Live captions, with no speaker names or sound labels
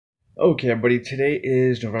Okay, buddy, today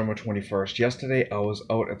is November 21st. Yesterday I was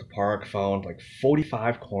out at the park, found like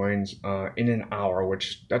 45 coins in an hour,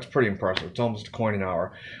 which that's pretty impressive. It's almost a coin an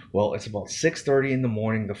hour. Well, it's about 6:30 in the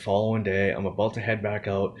morning the following day. I'm about to head back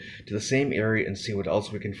out to the same area and see what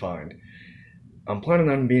else we can find. I'm planning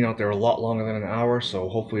on being out there a lot longer than an hour, so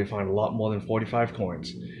hopefully we find a lot more than 45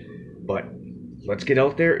 coins. But let's get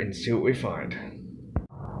out there and see what we find.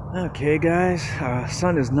 Okay, guys,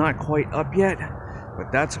 sun is not quite up yet. But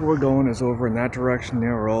that's where we're going, is over in that direction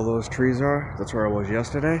there where all those trees are. That's where I was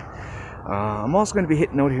yesterday. I'm also going to be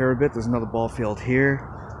hitting out here a bit. There's another ball field here.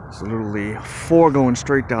 There's literally 4 going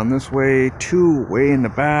straight down this way, 2 way in the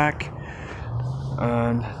back.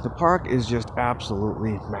 And the park is just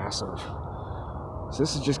absolutely massive. So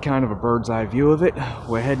this is just kind of a bird's eye view of it.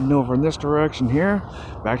 We're heading over in this direction here,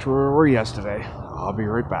 back to where we were yesterday. I'll be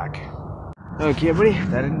right back. Okay, buddy,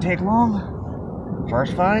 that didn't take long.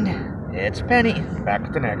 First find. It's Penny. Back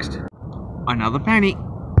with the next. Another penny.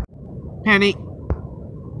 Penny.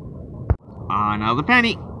 Another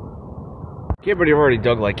penny. Okay, but I've already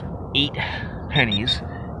dug like 8 pennies.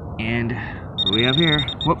 And what do we have here?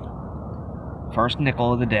 Whoop. First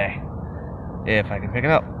nickel of the day. If I can pick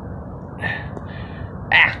it up.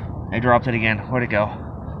 Ah! I dropped it again. Where'd it go?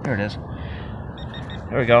 There it is.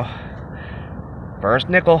 There we go. First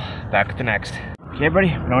nickel. Back with the next. Okay, buddy.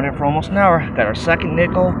 Been on here for almost an hour. Got our second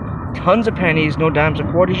nickel. Tons of pennies, no dimes or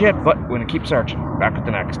quarters yet, but we're gonna keep searching. Back with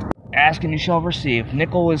the next. Ask and you shall receive.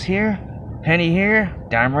 Nickel was here, penny here,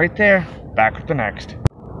 dime right there. Back with the next.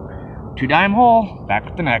 2 dime hole. Back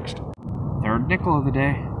with the next. Third nickel of the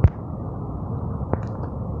day.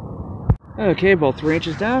 Okay, about 3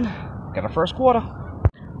 inches down. Got our first quarter.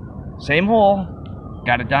 Same hole.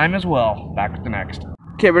 Got a dime as well. Back with the next.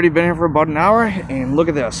 Okay, everybody, been here for about an hour, and look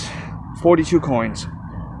at this. 42 coins.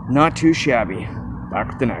 Not too shabby. Back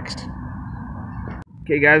with the next.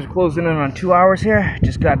 Okay, guys, we're closing in on 2 hours here.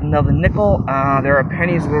 Just got another nickel. There are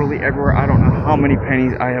pennies literally everywhere. I don't know how many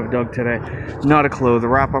pennies I have dug today. Not a clue. The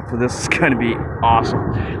wrap up for this is going to be awesome.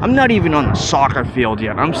 I'm not even on the soccer field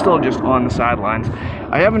yet. I'm still just on the sidelines.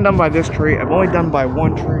 I haven't done by this tree. I've only done by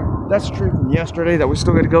one tree. That's a tree from yesterday that we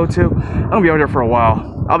still got to go to. I'm going to be out here for a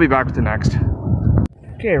while. I'll be back with the next.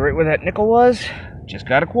 Okay, right where that nickel was, just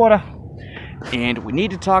got a quarter. And we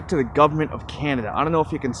need to talk to the government of Canada. I don't know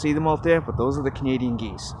if you can see them out there, but those are the Canadian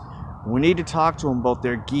geese. We need to talk to them about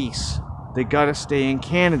their geese. They gotta stay in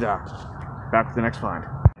Canada. Back with the next find.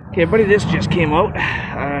 Okay, buddy, this just came out.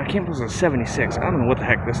 I can't believe it's a 76. I don't know what the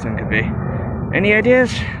heck this thing could be. Any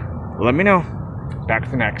ideas? Let me know. Back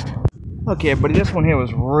with the next. Okay, buddy, this one here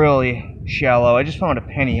was really shallow. I just found a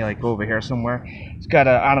penny like over here somewhere. It's got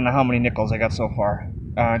I don't know how many nickels I got so far.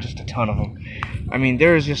 Just a ton of them. I mean,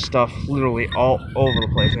 there's just stuff literally all over the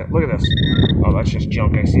place. Look at this. Oh, that's just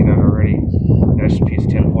junk. I see that already. There's a piece of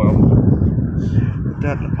tin foil. Put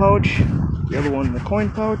that in the pouch. The other one in the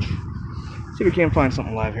coin pouch. See if we can't find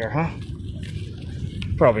something live here, huh?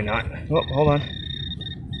 Probably not. Oh, hold on.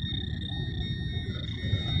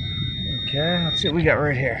 Okay, let's see what we got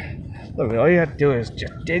right here. Look, all you have to do is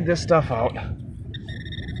just dig this stuff out.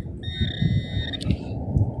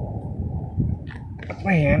 Up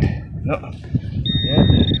my hand. No. Yeah.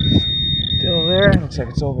 Still there. Looks like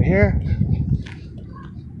it's over here.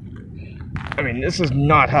 I mean, this is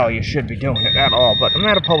not how you should be doing it at all, but I'm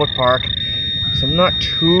at a public park, so I'm not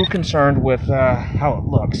too concerned with how it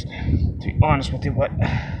looks, to be honest with you. But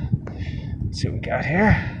let's see what we got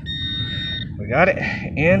here. We got it.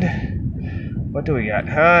 And what do we got?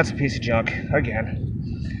 It's a piece of junk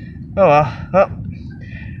again. Oh well. Oh,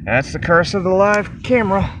 that's the curse of the live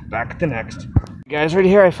camera. Back at the next. Guys, right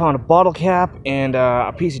here I found a bottle cap and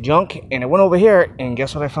a piece of junk, and I went over here and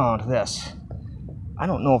guess what I found? This. I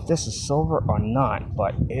don't know if this is silver or not,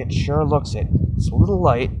 but it sure looks it. It's a little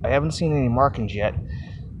light. I haven't seen any markings yet,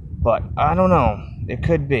 but I don't know. It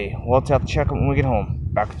could be. We'll have to check it when we get home.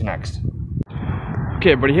 Back with the next.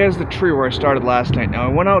 Okay, but here's the tree where I started last night. Now I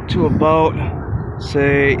went out to about,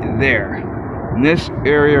 say, there. In this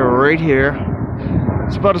area right here.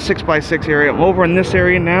 It's about a 6x6 area. I'm over in this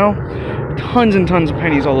area now. Tons and tons of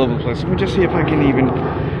pennies all over the place. Let me just see if I can even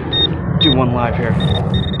do one live here.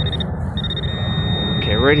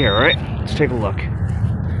 Okay, right here, right? Let's take a look.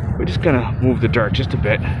 We're just gonna move the dirt just a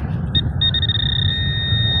bit.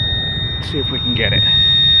 Let's see if we can get it.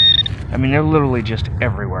 I mean, they're literally just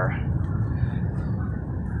everywhere.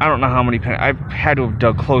 I don't know how many pennies. I've had to have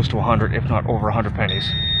dug close to 100, if not over 100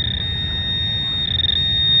 pennies.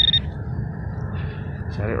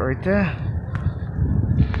 Is that it right there?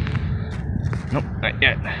 Nope, not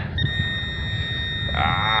yet.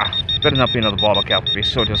 Better not be another bottle cap. I'd be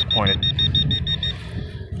so disappointed.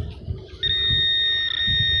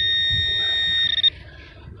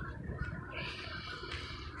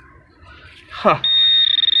 Huh.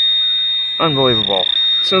 Unbelievable.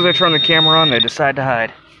 As soon as I turn the camera on, they decide to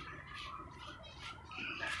hide.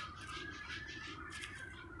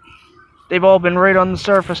 They've all been right on the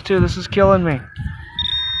surface too. This is killing me.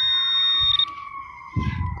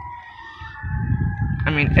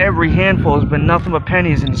 I mean, every handful has been nothing but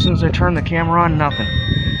pennies, and as soon as I turn the camera on, nothing.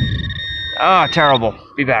 Ah, terrible.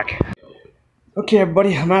 Be back. Okay,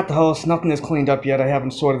 everybody, I'm at the house. Nothing is cleaned up yet. I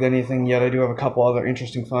haven't sorted anything yet. I do have a couple other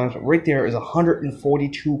interesting finds, but right there is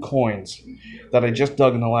 142 coins that I just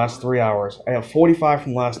dug in the last 3 hours. I have 45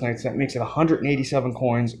 from last night, so that makes it 187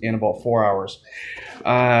 coins in about 4 hours.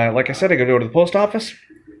 Like I said, I gotta go to the post office.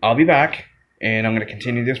 I'll be back, and I'm gonna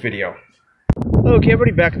continue this video. Okay,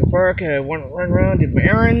 everybody, back in the park. I went run around, did my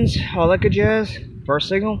errands, all that good jazz. First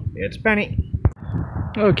signal, it's Penny.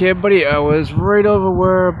 Okay, everybody, I was right over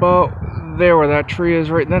where where that tree is,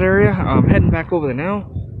 right in that area. I'm heading back over there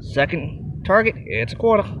now. Second target, it's a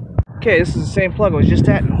quarter. Okay, this is the same plug I was just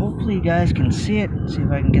at, and hopefully you guys can see it. See if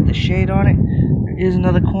I can get the shade on it. There is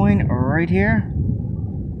another coin right here.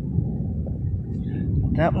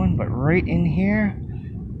 Not that one, but right in here.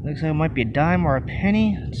 Looks like it might be a dime or a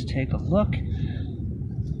penny. Let's take a look.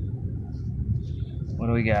 What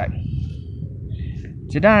do we got?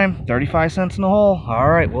 It's a dime, 35 cents in the hole.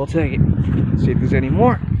 Alright, we'll take it. Let's see if there's any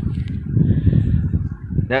more.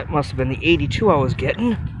 That must have been the 82 I was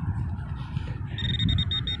getting.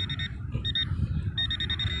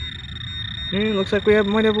 And looks like we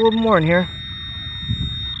might have a little more in here.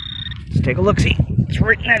 Let's take a look-see. It's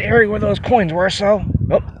right in that area where those coins were, so...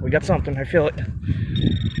 Oh, we got something. I feel it.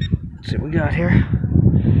 Let's see what we got here.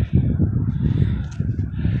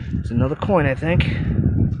 It's another coin, I think.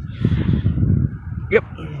 Yep,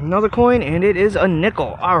 another coin, and it is a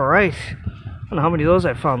nickel. Alright. I don't know how many of those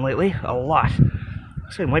I've found lately. A lot.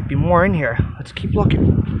 Looks like there might be more in here. Let's keep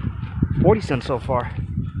looking. 40 cents so far.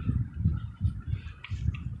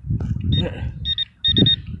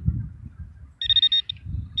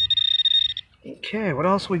 Okay, what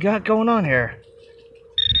else we got going on here?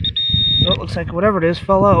 Oh, it looks like whatever it is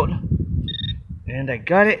fell out. And I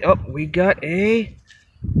got it. Oh, we got a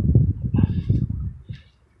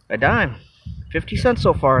dime. 50 cents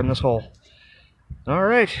so far in this hole.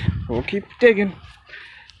 Alright, we'll keep digging.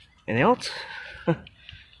 Anything else?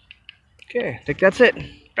 Okay, I think that's it.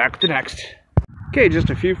 Back with the next. Okay, just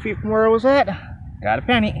a few feet from where I was at. Got a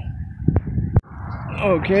penny.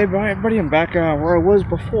 Okay, bye everybody. I'm back where I was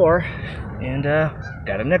before. And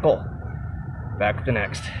got a nickel. Back with the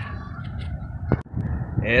next.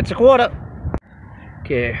 It's a quarter.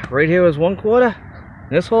 Okay, right here was 1 quarter.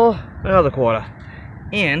 This hole, another quarter.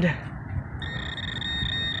 And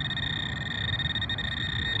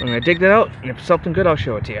I'm gonna dig that out, and if it's something good, I'll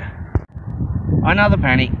show it to you. Another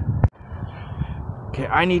penny. Okay,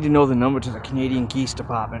 I need to know the number to the Canadian Geese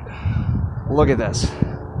Department. Look at this.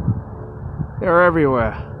 They're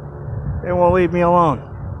everywhere. They won't leave me alone.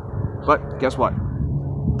 But guess what?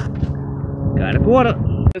 Got a quarter.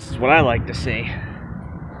 This is what I like to see.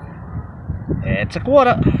 It's a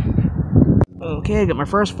quarter. Okay, got my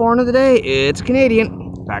first foreign of the day. It's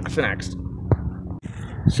Canadian. Back with the next.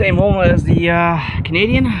 Same hole as the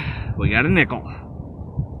Canadian. We got a nickel.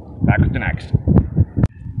 Back with the next.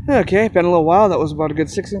 Okay, been a little while. That was about a good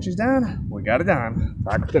 6 inches down. We got a dime.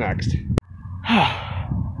 Back with the next.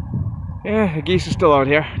 Yeah, the geese are still out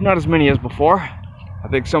here. Not as many as before. I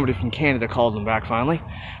think somebody from Canada called them back finally.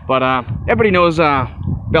 But everybody knows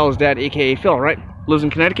Bella's dad, aka Phil, right? Lives in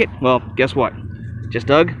Connecticut. Well, guess what? Just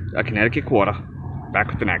dug a Connecticut quarter. Back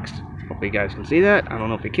with the next. Hopefully you guys can see that. I don't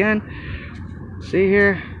know if you can. See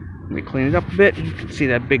here. Let me clean it up a bit. You can see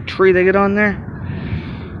that big tree they get on there.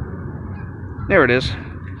 There it is.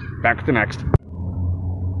 Back with the next.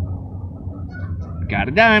 Got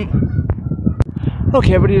a dime.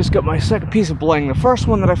 Okay, everybody, just got my second piece of bling. The first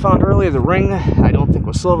one that I found earlier, the ring, I don't think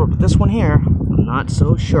was silver, but this one here, I'm not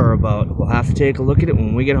so sure about. We'll have to take a look at it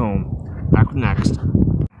when we get home. Back with next.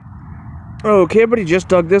 Okay, everybody, just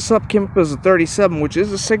dug this up. Came up as a 37, which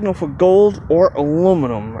is a signal for gold or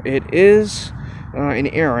aluminum. It is an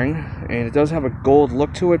earring, and it does have a gold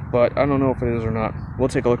look to it, but I don't know if it is or not. We'll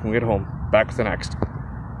take a look when we get home. Back with the next.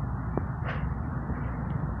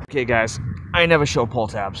 Okay, guys, I never show pull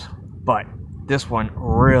tabs, but this one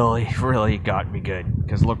really, really got me good,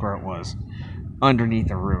 because look where it was. Underneath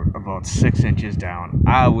the root, about 6 inches down.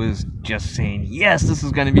 I was just saying, yes, this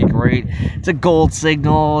is going to be great. It's a gold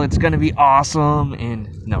signal. It's going to be awesome. And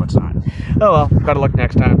no, it's not. Oh well, gotta look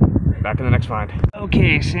next time. Back in the next find.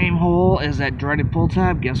 Okay, same hole as that dreaded pull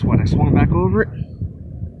tab. Guess what? I swung back over it.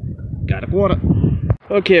 Got a quarter.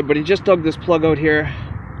 Okay, but he just dug this plug out here.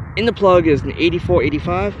 In the plug is an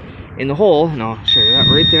 8485. In the hole, and I'll show you that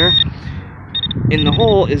right there, in the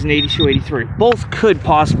hole is an 8283. Both could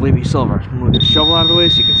possibly be silver. Move the shovel out of the way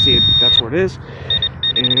so you can see it. That's where it is.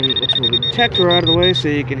 And let's move the detector out of the way so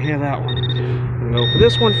you can hear that one. I'm gonna go for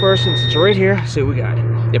this one first since it's right here. See what we got.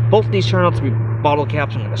 If both of these turn out to be bottle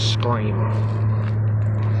caps, I'm gonna scream.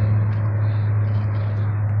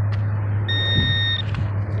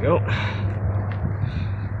 There we go.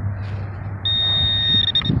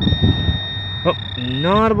 Oh,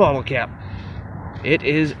 not a bottle cap. It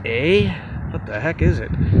is a... what the heck is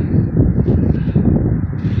it?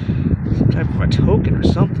 Some type of a token or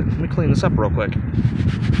something. Let me clean this up real quick.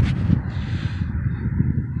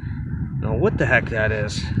 Now, what the heck that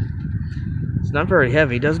is? It's not very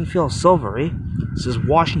heavy. It doesn't feel silvery. It says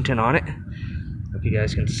Washington on it. Hope you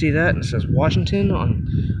guys can see that. And it says Washington on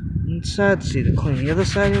the inside. See the clean the other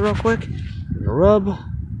side here real quick. The rub.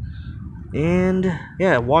 And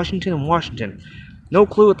yeah, Washington and Washington. No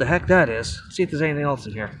clue what the heck that is. Let's see if there's anything else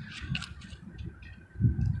in here.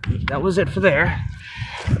 That was it for there.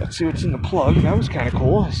 Let's see what's in the plug. That was kind of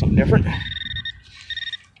cool. Something different.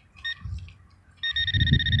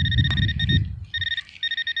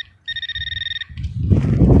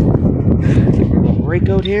 Rake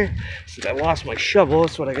out here. Since I lost my shovel,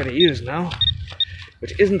 that's what I gotta use now.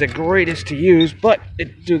 Which isn't the greatest to use, but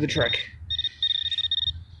it do the trick.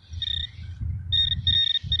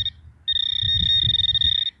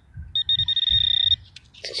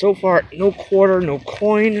 So far, no quarter, no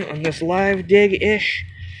coin on this live dig-ish.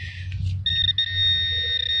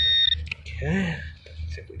 Okay,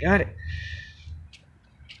 let's see if we got it.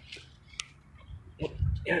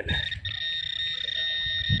 Yeah.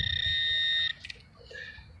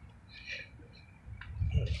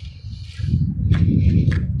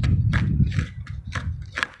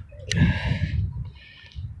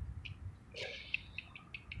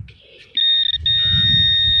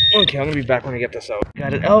 Okay, I'm gonna be back when I get this out.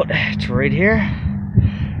 Got it out. It's right here.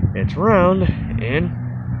 It's round, and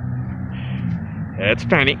it's a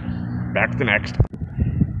penny. Back to the next.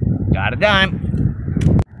 Got a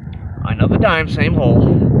dime. Another dime, same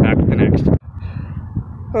hole. Back to the next.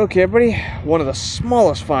 Okay, everybody. One of the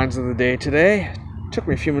smallest finds of the day today. Took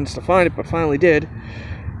me a few minutes to find it, but finally did.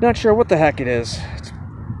 Not sure what the heck it is.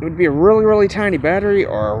 It would be a really, really tiny battery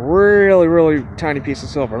or a really, really tiny piece of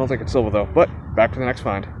silver. I don't think it's silver though, but back to the next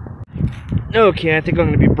find. Okay, I think I'm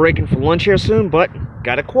going to be breaking for lunch here soon, but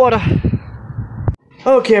got a quarter.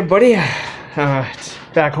 Okay, everybody, it's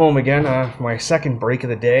back home again. My second break of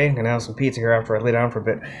the day. I'm going to have some pizza here after I lay down for a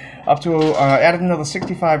bit. Up to, added another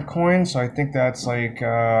 65 coins, so I think that's like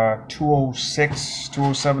 206,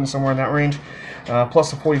 207, somewhere in that range.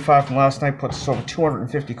 Plus the 45 from last night puts over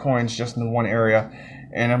 250 coins just in the one area.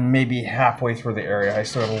 And I'm maybe halfway through the area. I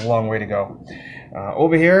still have a long way to go.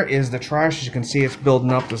 Over here is the trash. As you can see, it's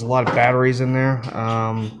building up. There's a lot of batteries in there.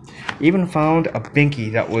 Even found a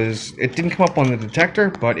binky that was... it didn't come up on the detector,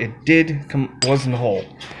 but it was in the hole.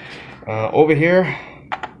 Over here,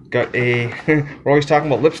 got a... we're always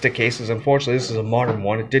talking about lipstick cases. Unfortunately, this is a modern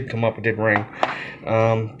one. It did come up. It did ring.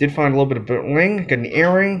 Did find a little bit of bling. Got an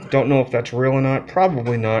earring. Don't know if that's real or not.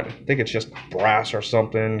 Probably not. I think it's just brass or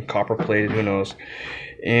something. Copper plated. Who knows?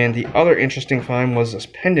 And the other interesting find was this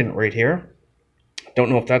pendant right here.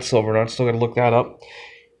 Don't know if that's silver or not. Still got to look that up.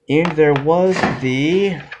 And there was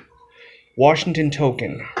the Washington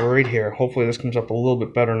token right here. Hopefully this comes up a little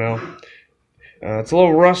bit better now. It's a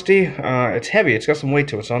little rusty. It's heavy. It's got some weight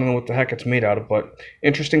to it, so I don't know what the heck it's made out of, but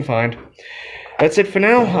interesting find. That's it for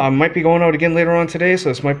now. I might be going out again later on today, so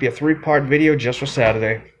this might be a 3-part video just for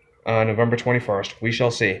Saturday, November 21st. We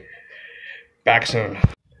shall see. Back soon.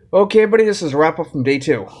 Okay, everybody, this is a wrap-up from day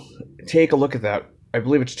 2. Take a look at that. I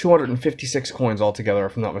believe it's 256 coins altogether,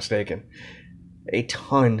 if I'm not mistaken. A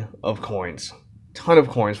ton of coins. Ton of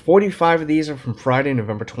coins. 45 of these are from Friday,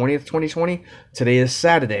 November 20th, 2020. Today is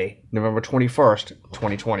Saturday, November 21st,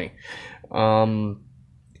 2020.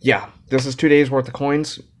 Yeah, this is 2 days worth of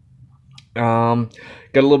coins. Got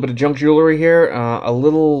a little bit of junk jewelry here. A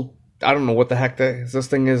little... I don't know what the heck this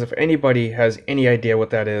thing is. If anybody has any idea what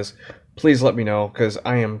that is, please let me know, because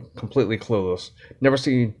I am completely clueless. Never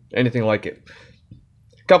seen anything like it.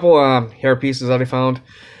 A couple hair pieces that I found.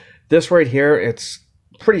 This right here, it's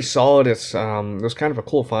pretty solid. It was kind of a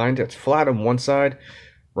cool find. It's flat on one side,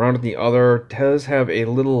 round on the other. It does have a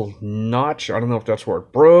little notch. I don't know if that's where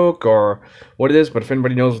it broke or what it is, but if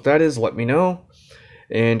anybody knows what that is, let me know.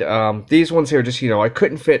 And these ones here, just, I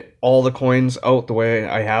couldn't fit all the coins out the way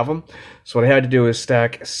I have them. So what I had to do is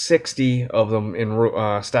stack 60 of them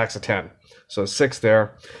in stacks of 10. So 6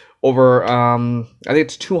 there. Over, I think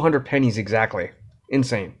it's 200 pennies exactly.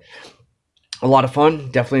 Insane. A lot of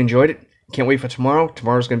fun. Definitely enjoyed it. Can't wait for tomorrow.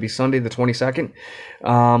 Tomorrow's going to be Sunday the 22nd.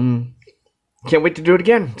 can't wait to do it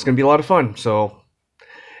again. It's going to be a lot of fun. So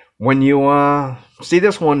when you see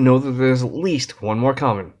this one, know that there's at least one more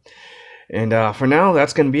coming. And for now,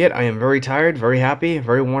 that's going to be it. I am very tired, very happy,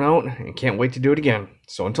 very worn out, and can't wait to do it again.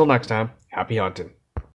 So until next time, happy hunting.